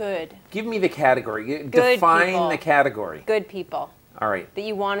people? Good. Give me the category. Good Define people. the category. Good people. All right. That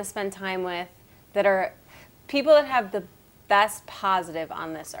you want to spend time with, that are people that have the best positive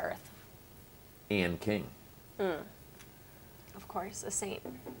on this earth. Ann King. Of course, a saint.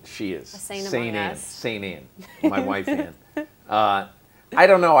 She is. A saint Saint among Ann. us. Saint Ann. My wife Ann. I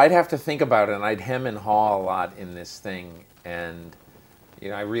don't know. I'd have to think about it, and I'd hem and haw a lot in this thing. And,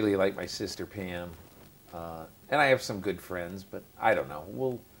 I really like my sister Pam. And I have some good friends, but I don't know.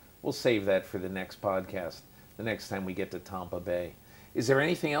 We'll save that for the next podcast, the next time we get to Tampa Bay. Is there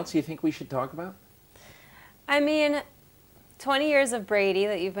anything else you think we should talk about? I mean, 20 years of Brady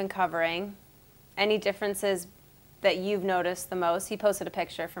that you've been covering. Any differences that you've noticed the most? He posted a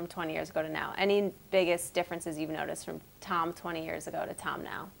picture from 20 years ago to now. Any biggest differences you've noticed from Tom 20 years ago to Tom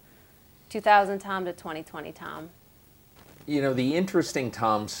now? 2000 Tom to 2020 Tom. The interesting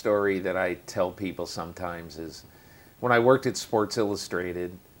Tom story that I tell people sometimes is when I worked at Sports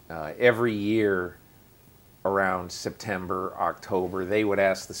Illustrated, every year around September, October, they would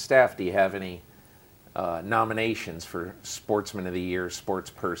ask the staff, do you have any nominations for Sportsman of the Year,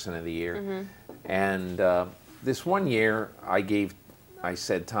 Sportsperson of the Year? Mm-hmm. And this one year, I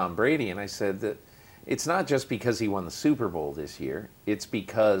said Tom Brady, and I said that it's not just because he won the Super Bowl this year. It's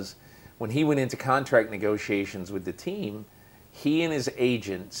because when he went into contract negotiations with the team, he and his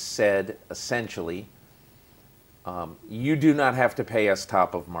agent said, essentially, you do not have to pay us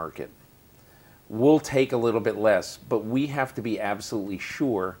top of market. We'll take a little bit less, but we have to be absolutely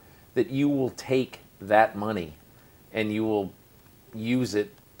sure that you will take that money and you will use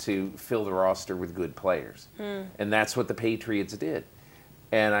it to fill the roster with good players. And that's what the Patriots did.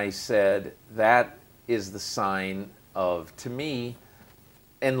 And I said, that is the sign of, to me,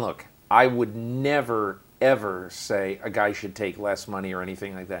 and look, I would never ever say a guy should take less money or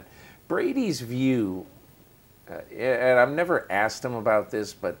anything like that. Brady's view, and I've never asked him about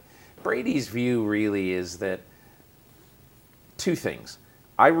this, but Brady's view really is that two things.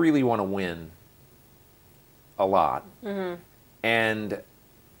 I really want to win a lot. And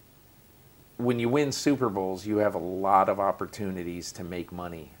when you win Super Bowls, you have a lot of opportunities to make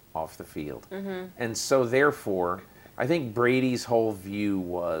money off the field. And so therefore, I think Brady's whole view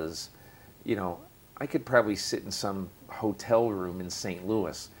was, you know, I could probably sit in some hotel room in St.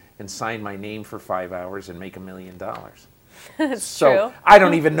 Louis and sign my name for 5 hours and make $1 million. That's So true. I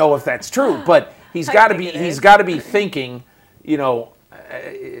don't even know if that's true, but he's got to be thinking, let's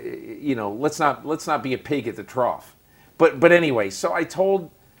not be a pig at the trough. But anyway, so I told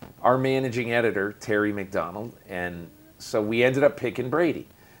our managing editor, Terry McDonald, and so we ended up picking Brady.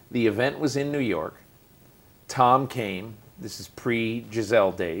 The event was in New York. Tom came. This is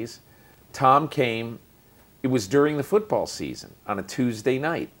pre-Giselle days. Tom came. It was during the football season on a Tuesday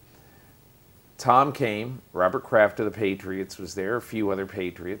night. Tom came. Robert Kraft of the Patriots was there, a few other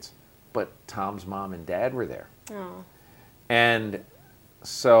Patriots, but Tom's mom and dad were there. Oh. And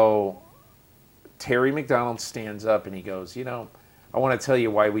so Terry McDonald stands up and he goes, I want to tell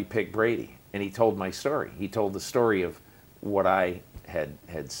you why we picked Brady. And he told my story. He told the story of what I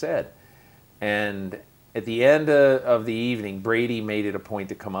had said. And at the end of the evening, Brady made it a point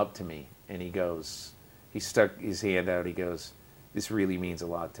to come up to me. And he stuck his hand out. He goes, "This really means a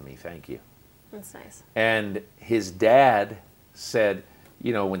lot to me. Thank you." That's nice. And his dad said,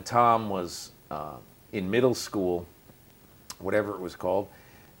 when Tom was in middle school, whatever it was called,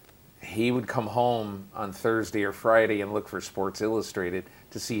 he would come home on Thursday or Friday and look for Sports Illustrated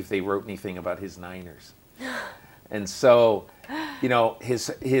to see if they wrote anything about his Niners. And so,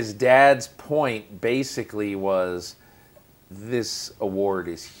 his dad's point basically was, this award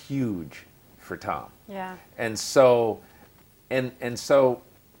is huge for Tom. Yeah. And so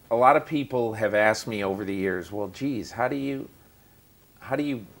a lot of people have asked me over the years, well, geez, how do you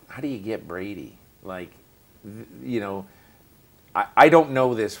get Brady? Like, I don't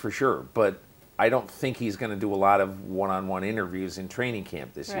know this for sure, but I don't think he's going to do a lot of one-on-one interviews in training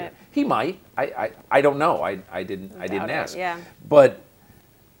camp this year. He might. I don't know. I didn't ask. Yeah. But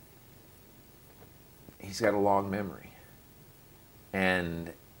he's got a long memory.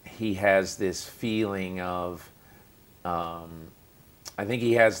 And he has this feeling of, I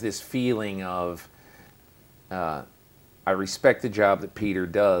respect the job that Peter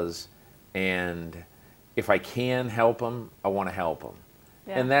does, and if I can help him, I want to help him.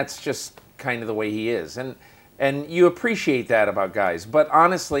 Yeah. And that's just kind of the way he is. And you appreciate that about guys. But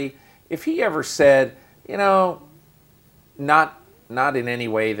honestly, if he ever said, not in any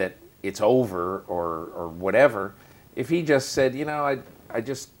way that it's over or whatever, if he just said,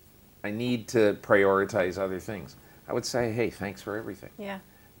 I need to prioritize other things, I would say, hey, thanks for everything. Yeah.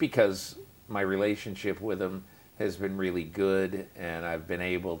 Because my relationship with him has been really good, and I've been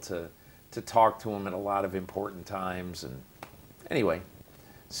able to talk to him at a lot of important times. And anyway,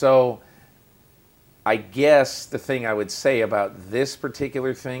 so I guess the thing I would say about this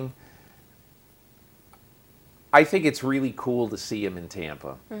particular thing, I think it's really cool to see him in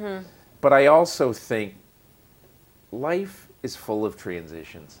Tampa. Mm-hmm. But I also think life is full of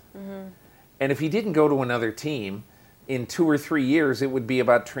transitions. Mm-hmm. And if he didn't go to another team, in 2 or 3 years, it would be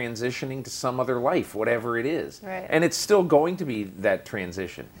about transitioning to some other life, whatever it is. Right. And it's still going to be that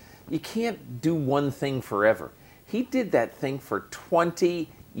transition. You can't do one thing forever. He did that thing for 20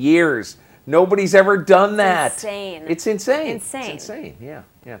 years. Nobody's ever done that. Insane. It's insane. Insane. It's insane, yeah.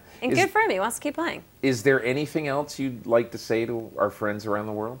 And good for him. He wants to keep playing. Is there anything else you'd like to say to our friends around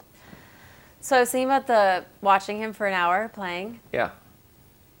the world? So I was thinking about watching him for an hour playing. Yeah.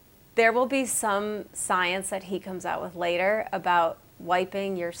 There will be some science that he comes out with later about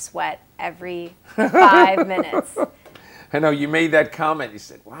wiping your sweat every 5 minutes. I know, you made that comment. You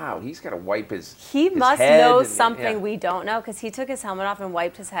said, wow, he's got to wipe his He his must head know and- something yeah. we don't know, because he took his helmet off and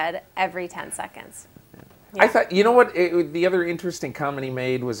wiped his head every 10 seconds. I thought, the other interesting comment he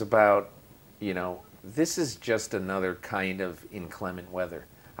made was about, this is just another kind of inclement weather.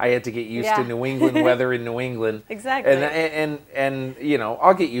 I had to get used to New England weather in New England. Exactly. And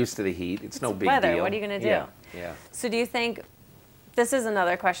I'll get used to the heat. It's no big weather. deal. What are you going to do? Yeah. So do you think, this is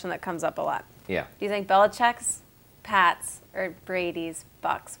another question that comes up a lot. Yeah. Do you think Belichick's, Pat's, or Brady's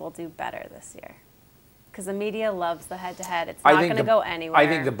Bucs will do better this year? Because the media loves the head-to-head. It's not going to go anywhere. I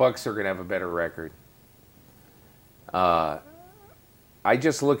think the Bucs are going to have a better record. I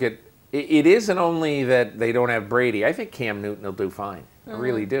just look at it isn't only that they don't have Brady. I think Cam Newton will do fine. I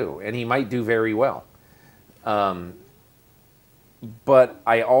really do, and he might do very well. But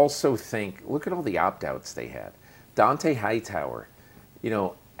I also think, look at all the opt-outs they had. Dante Hightower,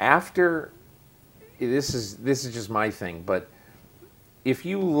 after, this is just my thing, but if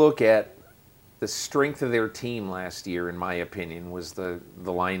you look at the strength of their team last year, in my opinion, was the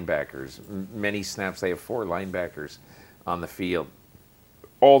linebackers. Many snaps, they have 4 linebackers on the field.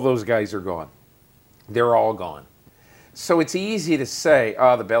 All those guys are gone. They're all gone. So it's easy to say,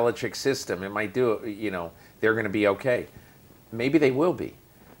 the Belichick system, it might do it, they're going to be okay. Maybe they will be.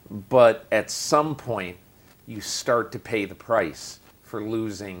 But at some point, you start to pay the price for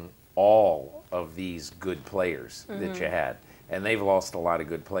losing all of these good players that you had. And they've lost a lot of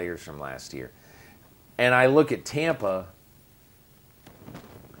good players from last year. And I look at Tampa,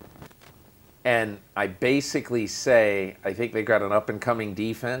 and I basically say, I think they've got an up-and-coming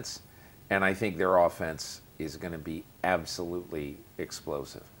defense, and I think their offense is going to be absolutely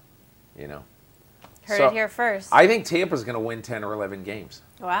explosive, Heard it here first. I think Tampa's going to win 10 or 11 games.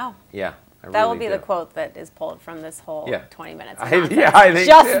 Wow. Yeah. That will be the quote that is pulled from this whole 20 minutes. I think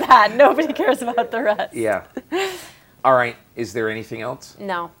just that. Nobody cares about the rest. Yeah. All right. Is there anything else?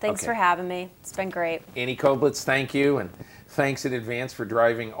 No. Thanks for having me. It's been great. Annie Koeblitz, thank you. And thanks in advance for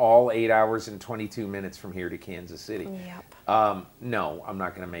driving all 8 hours and 22 minutes from here to Kansas City. Yep. No, I'm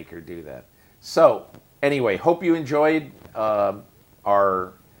not going to make her do that. So, anyway, hope you enjoyed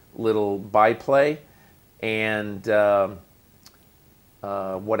our little byplay. And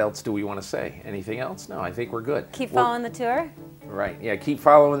what else do we want to say? Anything else? No, I think we're good. Keep following the tour. Right. Yeah, keep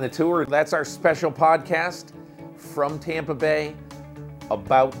following the tour. That's our special podcast from Tampa Bay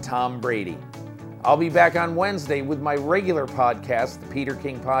about Tom Brady. I'll be back on Wednesday with my regular podcast, the Peter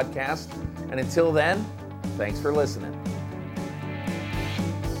King Podcast. And until then, thanks for listening.